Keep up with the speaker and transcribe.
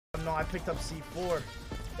no, I picked up C4.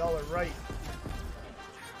 Y'all are right.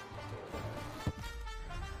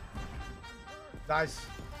 Guys,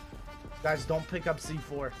 don't pick up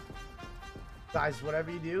C4. Guys, whatever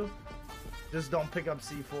you do, just don't pick up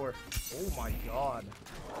C4. Oh my god.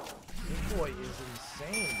 This boy is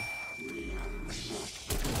insane.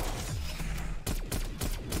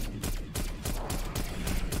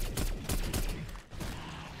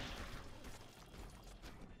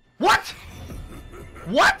 What?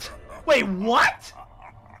 What? Wait, what?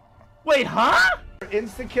 Wait, huh?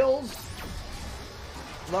 Insta kills.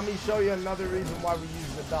 Let me show you another reason why we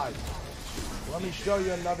use the dice. Let me show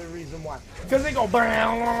you another reason why. Because they go.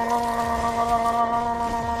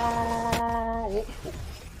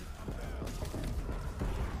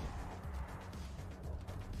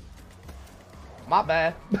 My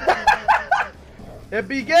bad. It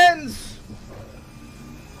begins.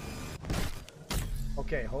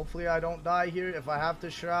 Okay, hopefully I don't die here. If I have to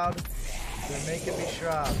shroud, they're making me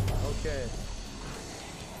shroud. Okay.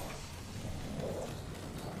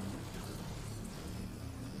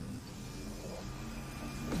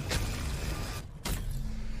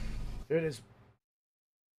 Here it is.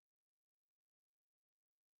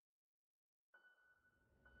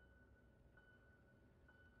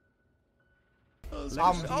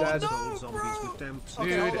 I'm dead.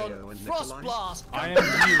 Dude, Frost blast. I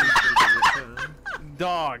am you.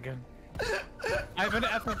 Dog. I have an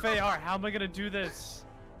FFAR. How am I gonna do this?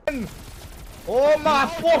 Oh my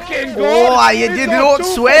fucking god! Oh, I did not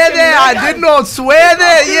swear there. I did not swear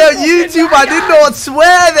there. Yeah, YouTube, I did not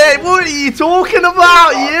swear there. What are you talking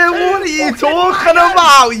about? Yeah, what are you talking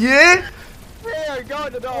about? Yeah.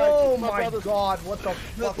 Oh my god! What the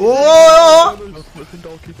fuck? Oh.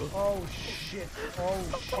 Oh shit! Oh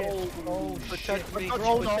shit! Oh shit!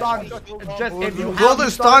 Throw Just if you Throw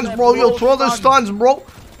the stuns, bro. Yo, throw the stuns, bro.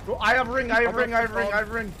 I have ring. I have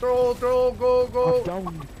ring. Throw, go.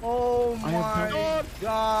 Oh my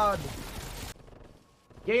god.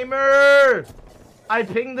 Gamer! I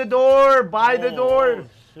pinged the door. By the door.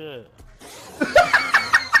 Shit.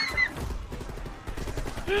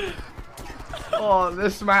 Oh,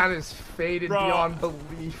 this man is faded beyond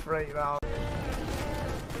belief right now.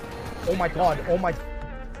 Oh my god. Oh my.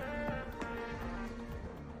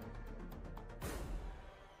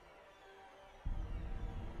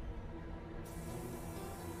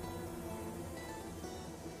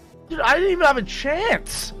 Dude, I didn't even have a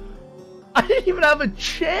chance. I didn't even have a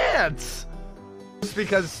chance. Just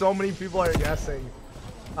because so many people are guessing.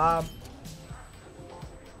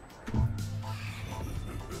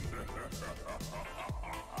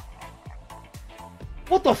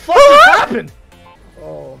 What the fuck just happened?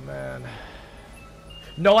 Oh man.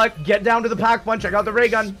 No, get down to the pack punch. I got the ray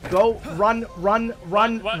gun. Go, run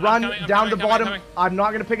down the bottom. I'm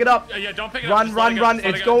not gonna pick it up. Yeah, don't pick it up. Run.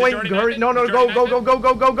 It's going. Hurry. No, go. No!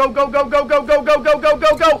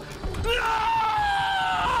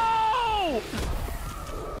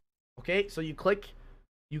 Okay, so you click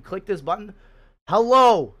this button.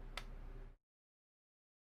 Hello.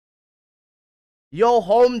 Yo,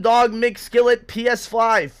 home dog McSkillet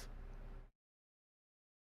PS5.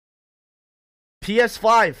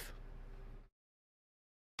 PS5.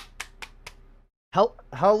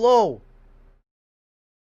 Hello.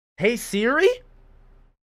 Hey Siri?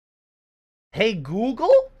 Hey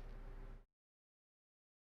Google?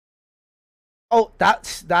 Oh,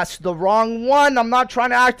 that's the wrong one. I'm not trying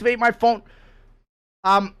to activate my phone.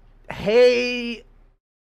 Hey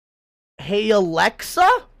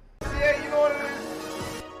Alexa? Yeah, you know what it is.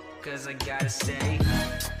 'Cause I gotta say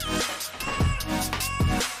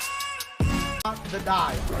the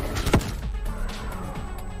die.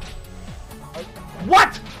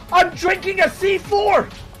 What? I'm drinking a C4!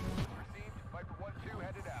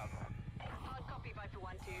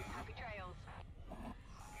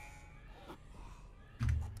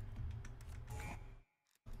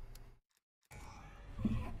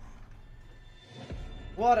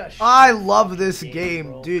 What a I love this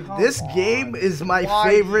game, dude. This game is my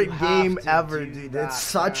favorite game ever, dude. It's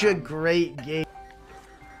such a great game.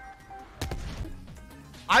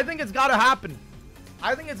 I think it's gotta happen.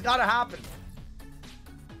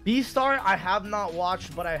 B-Star, I have not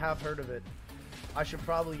watched, but I have heard of it. I should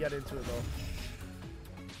probably get into it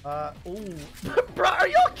though. Ooh. Bro, are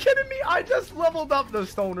y'all kidding me? I just leveled up the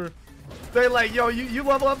stoner. They like, yo, you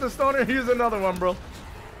level up the stoner, here's another one, bro.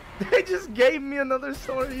 They just gave me another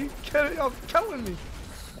stoner. Are you kidding? Y'all killing me.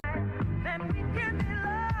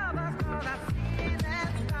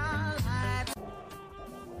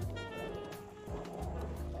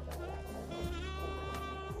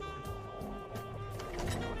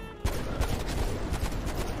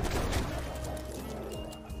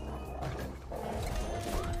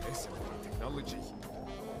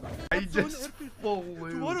 I just full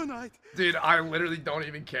loot. Dude, I literally don't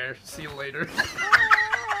even care. See you later.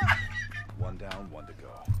 One down, one to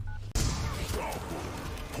go.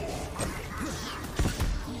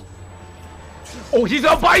 Oh, he's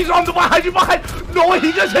on the behind you, behind. No,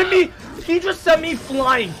 he just hit me. He just sent me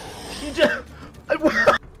flying. He just.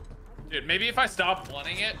 Dude, maybe if I stop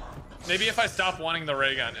wanting it, maybe if I stop wanting the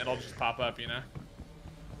ray gun, it'll just pop up, you know?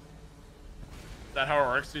 Is that how it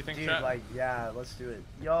works, do you think, Dude, chat? like, yeah, let's do it.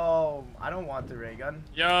 Yo, I don't want the ray gun.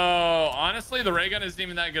 Yo, honestly, the ray gun isn't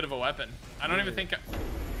even that good of a weapon. I don't even think...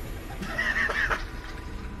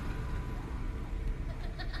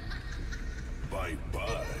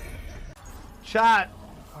 Bye-bye. Chat.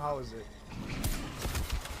 How is it?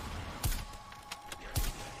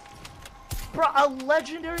 Bro, a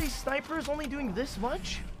legendary sniper is only doing this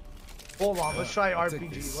much? Hold on, let's try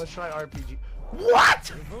RPG. Let's try RPG.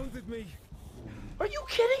 What? Are you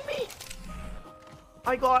kidding me?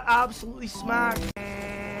 I got absolutely smacked.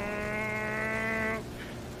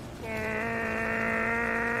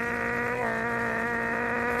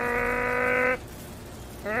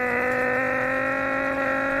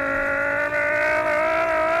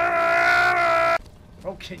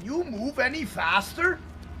 Bro, can you move any faster?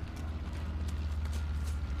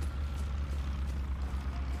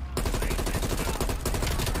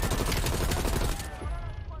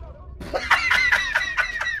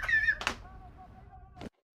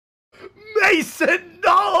 Mason,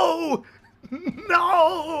 no!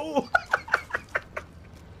 No!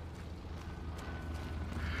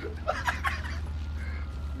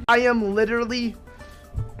 I am literally...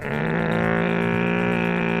 I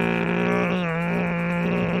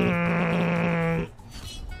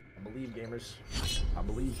believe, gamers. I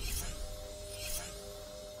believe.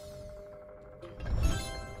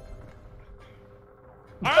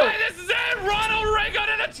 Alright, this is it! Ronald Reagan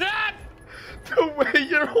in the chat! The way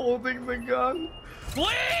you're holding the gun.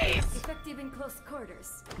 Please! Effective in close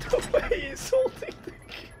quarters. The way he's holding the gun.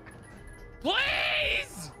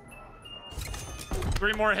 Please!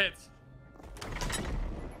 3 more hits.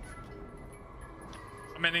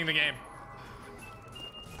 I'm ending the game.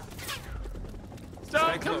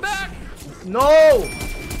 Stone, come back! No!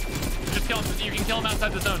 Just kill him. You can kill him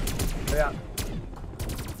outside the zone. Yeah.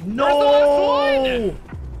 No!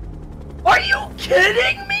 Are you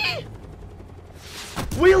kidding me?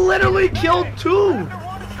 We literally killed 2.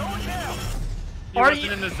 He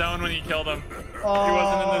wasn't in the zone when you killed him. Oh, He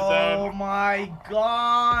wasn't in the zone. Oh my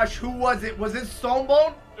gosh. Who was it? Was it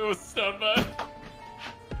Stonebone? It was Stonebone.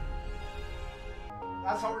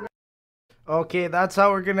 That's how we're gonna... Okay, that's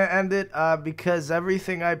how we're gonna end it. Because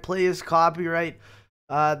everything I play is copyright.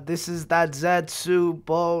 This is that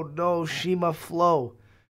Zetsubo no Shima flow.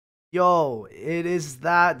 Yo, it is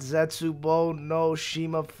that Zetsubo no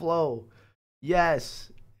Shima flow.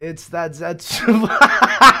 Yes, it's that Zetsubo.